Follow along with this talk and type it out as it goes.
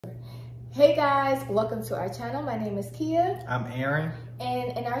Hey guys, welcome to our channel. My name is Kia. I'm Aaron.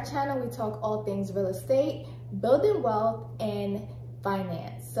 And in our channel, we talk all things real estate, building wealth, and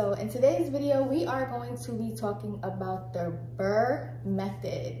finance. So in today's video, we are going to be talking about the BRRRR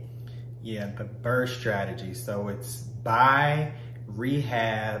method. Yeah, the BRRRR strategy. So it's buy,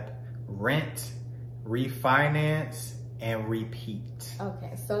 rehab, rent, refinance, and repeat.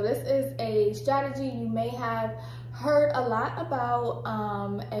 Okay, so this is a strategy you may have heard a lot about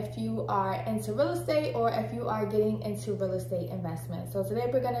if you are into real estate or if you are getting into real estate investment. So today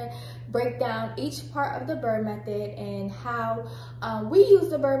we're gonna break down each part of the BRRRR method and how we use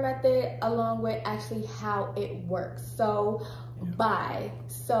the BRRRR method along with actually how it works. So buy.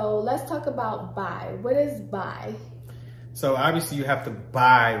 So let's talk about buy. What is buy? So obviously you have to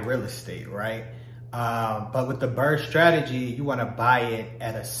buy real estate, right? But with the BRRRR strategy, you want to buy it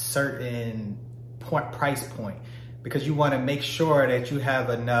at a certain price point because you want to make sure that you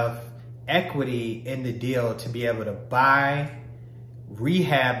have enough equity in the deal to be able to buy,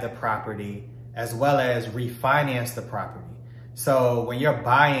 rehab the property, as well as refinance the property. So when you're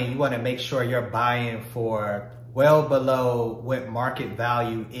buying, you want to make sure you're buying for well below what market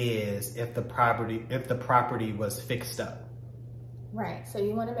value is if the property was fixed up. Right, so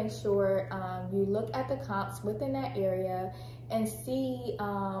you want to make sure you look at the comps within that area and see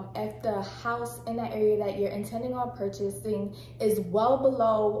if the house in that area that you're intending on purchasing is well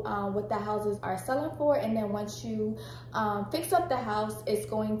below what the houses are selling for. And then once you fix up the house, it's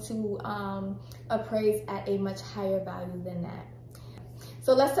going to appraise at a much higher value than that.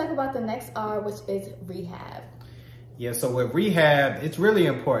 So let's talk about the next R, which is rehab. Yeah, so with rehab, it's really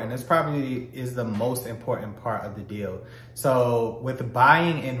important. It's probably is the most important part of the deal. So with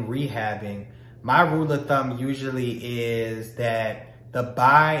buying and rehabbing, my rule of thumb usually is that the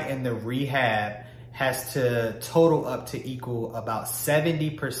buy and the rehab has to total up to equal about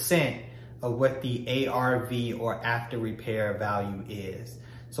 70% of what the ARV or after repair value is.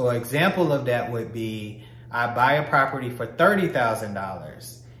 So an example of that would be, I buy a property for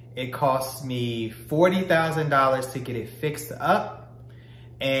 $30,000. It costs me $40,000 to get it fixed up,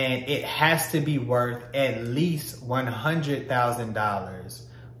 and it has to be worth at least $100,000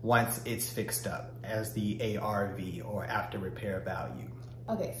 once it's fixed up as the ARV or after repair value.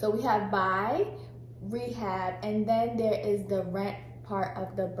 Okay, so we have buy, rehab, and then there is the rent part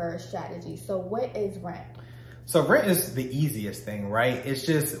of the BRRRR strategy. So what is rent? So rent is the easiest thing, right? It's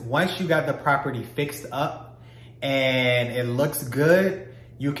just once you got the property fixed up and it looks good,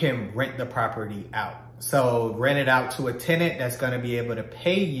 you can rent the property out. So rent it out to a tenant that's gonna be able to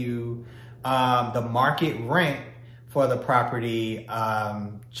pay you the market rent for the property,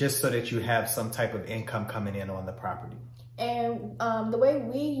 just so that you have some type of income coming in on the property. And the way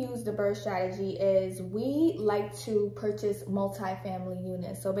we use the BRRRR strategy is we like to purchase multifamily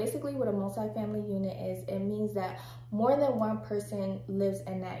units. So basically what a multifamily unit is, it means that more than one person lives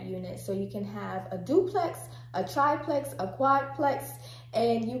in that unit. So you can have a duplex, a triplex, a quadplex,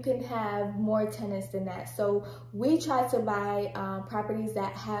 and you can have more tenants than that. So we try to buy properties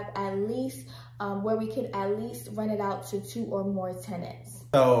that have at least, where we can at least rent it out to 2 or more tenants.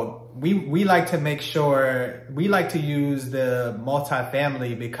 So we like to make sure, we like to use the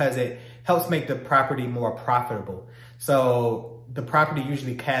multifamily because it helps make the property more profitable. So the property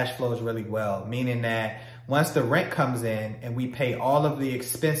usually cash flows really well, meaning that once the rent comes in and we pay all of the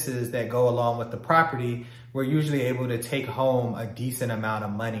expenses that go along with the property, we're usually able to take home a decent amount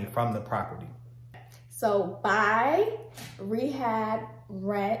of money from the property. So buy, rehab,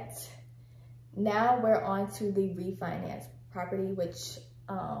 rent. Now we're on to the refinance property, which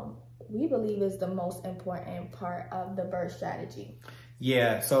we believe is the most important part of the BRRRR strategy.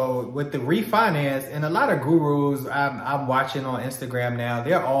 Yeah, so with the refinance, and a lot of gurus I'm watching on Instagram now,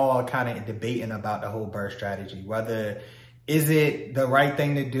 they're all kind of debating about the whole BRRRR strategy. Whether, is it the right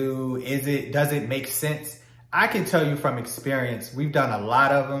thing to do? Does it make sense? I can tell you from experience, we've done a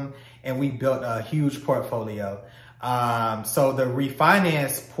lot of them and we built a huge portfolio. So the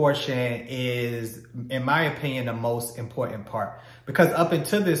refinance portion is, in my opinion, the most important part, because up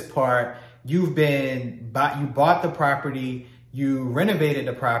until this part, you bought the property, you renovated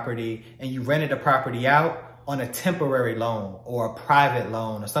the property, and you rented the property out on a temporary loan or a private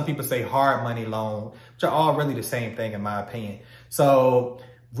loan, or some people say hard money loan, which are all really the same thing in my opinion. So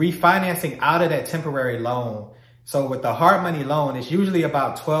refinancing out of that temporary loan. So with the hard money loan, it's usually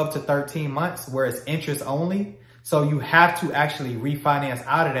about 12 to 13 months where it's interest only. So you have to actually refinance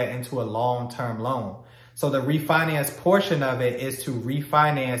out of that into a long-term loan. So the refinance portion of it is to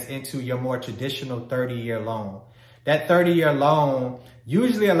refinance into your more traditional 30-year loan. That 30-year loan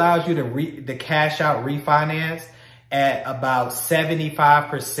usually allows you to cash out refinance at about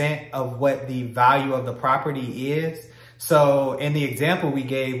 75% of what the value of the property is. So in the example we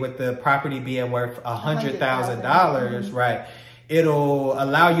gave with the property being worth $100,000, right, it'll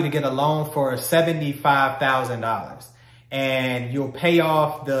allow you to get a loan for $75,000. And you'll pay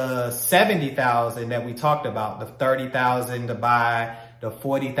off the $70,000 that we talked about, the $30,000 to buy, the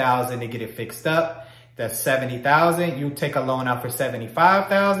 $40,000 to get it fixed up. That's $70,000. You take a loan out for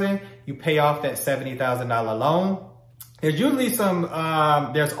 $75,000. You pay off that $70,000 loan. There's usually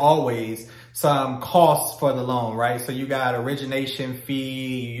there's always some costs for the loan, right? So you got origination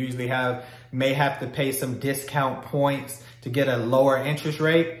fee. You usually may have to pay some discount points to get a lower interest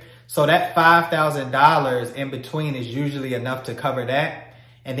rate. So that $5,000 in between is usually enough to cover that.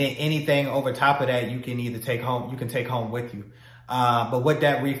 And then anything over top of that, you can either take home with you. But what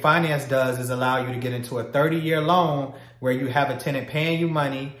that refinance does is allow you to get into a 30-year loan where you have a tenant paying you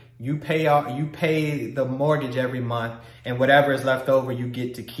money. You pay the mortgage every month, and whatever is left over, you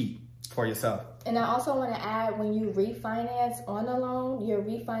get to keep for yourself. And I also want to add, when you refinance on a loan, you're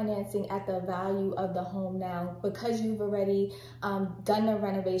refinancing at the value of the home now, because you've already done the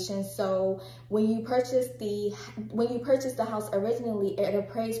renovation. So when you purchased the house originally, it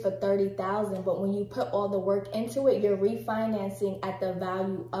appraised for $30,000, but when you put all the work into it, you're refinancing at the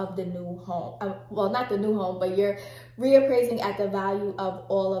value of the new home. Well, not the new home, but you're reappraising at the value of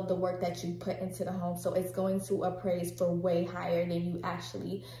all of the work that you put into the home. So it's going to appraise for way higher than you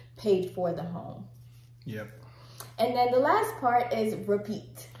actually paid for the home. Yep. And then the last part is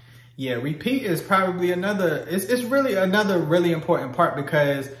repeat. Yeah, repeat is probably it's really another really important part,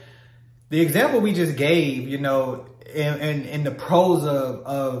 because the example we just gave, you know, in the pros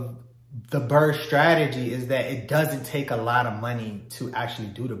of the BRRRR strategy is that it doesn't take a lot of money to actually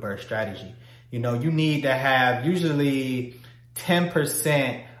do the BRRRR strategy. You know, you need to have usually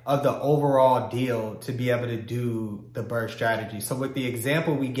 10% of the overall deal to be able to do the BRRRR strategy. So with the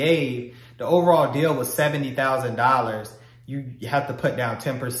example we gave, the overall deal was $70,000. You have to put down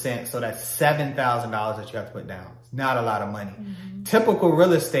 10%. So that's $7,000 that you have to put down. It's not a lot of money. Mm-hmm. Typical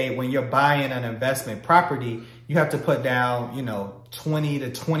real estate, when you're buying an investment property, you have to put down, 20 to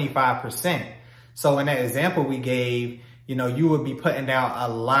 25%. So in that example we gave, you would be putting down a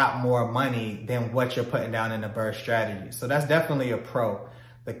lot more money than what you're putting down in the BRRRR strategy. So that's definitely a pro.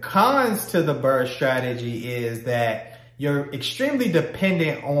 The cons to the BRRRR strategy is that you're extremely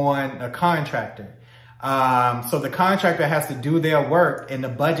dependent on a contractor. So the contractor has to do their work in the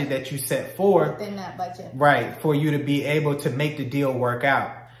budget that you set forth. Within that budget. Right, for you to be able to make the deal work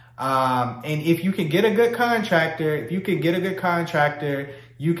out. And if you can get a good contractor,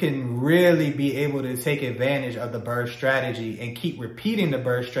 you can really be able to take advantage of the BRRRR strategy and keep repeating the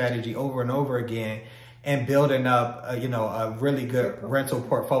BRRRR strategy over and over again and building up, a really good rental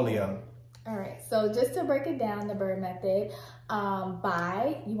portfolio. All right, so just to break it down, the BRRRR method,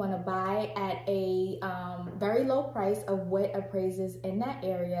 you want to buy at a very low price of what appraises in that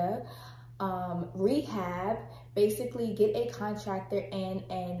area. Rehab, basically get a contractor in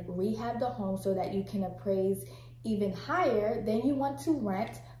and rehab the home so that you can appraise even higher. Then you want to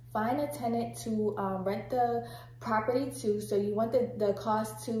rent, find a tenant to rent the property to. So you want the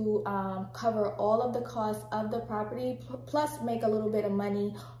cost to cover all of the costs of the property, plus make a little bit of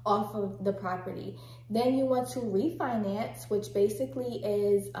money off of the property. Then you want to refinance, which basically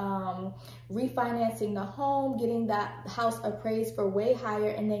is refinancing the home, getting that house appraised for way higher,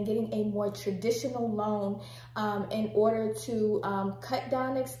 and then getting a more traditional loan in order to cut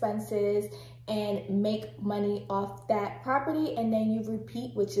down expenses and make money off that property. And then you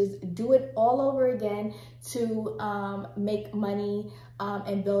repeat, which is do it all over again to make money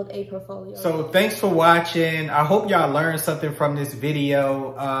and build a portfolio. So thanks for watching. I hope y'all learned something from this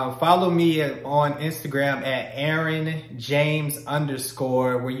video. Follow me on Instagram at AaronJames_,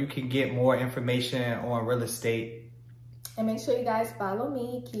 where you can get more information on real estate. And make sure you guys follow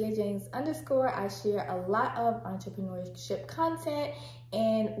me, KiaJames_. I share a lot of entrepreneurship content,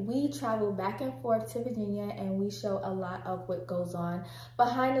 and we travel back and forth to Virginia, and we show a lot of what goes on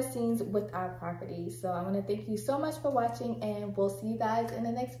behind the scenes with our properties. So I want to thank you so much for watching, and we'll see you guys in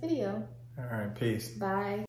the next video. All right, peace. Bye.